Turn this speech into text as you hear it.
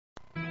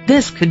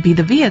This could be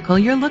the vehicle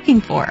you're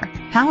looking for.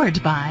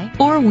 Powered by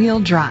four-wheel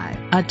drive,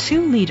 a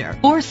 2-liter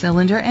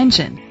 4-cylinder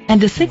engine,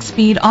 and a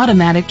 6-speed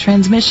automatic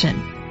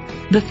transmission.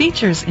 The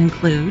features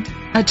include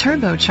a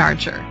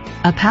turbocharger,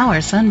 a power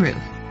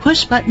sunroof,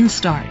 push-button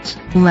start,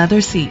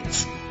 leather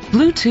seats,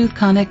 Bluetooth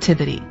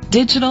connectivity,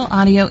 digital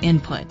audio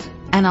input,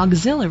 an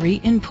auxiliary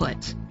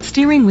input,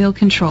 steering wheel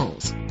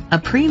controls, a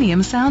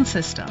premium sound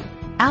system,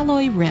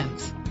 alloy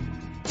rims.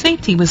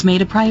 Safety was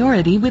made a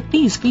priority with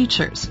these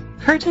features: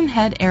 curtain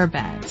head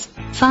airbags,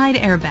 side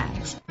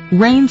airbags,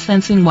 rain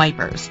sensing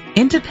wipers,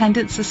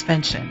 independent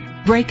suspension,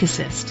 brake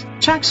assist,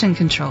 traction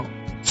control,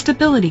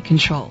 stability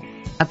control,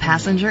 a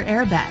passenger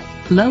airbag,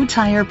 low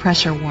tire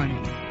pressure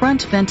warning,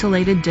 front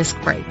ventilated disc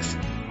brakes.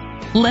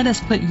 Let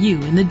us put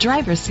you in the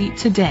driver's seat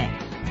today.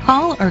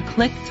 Call or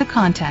click to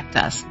contact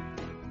us.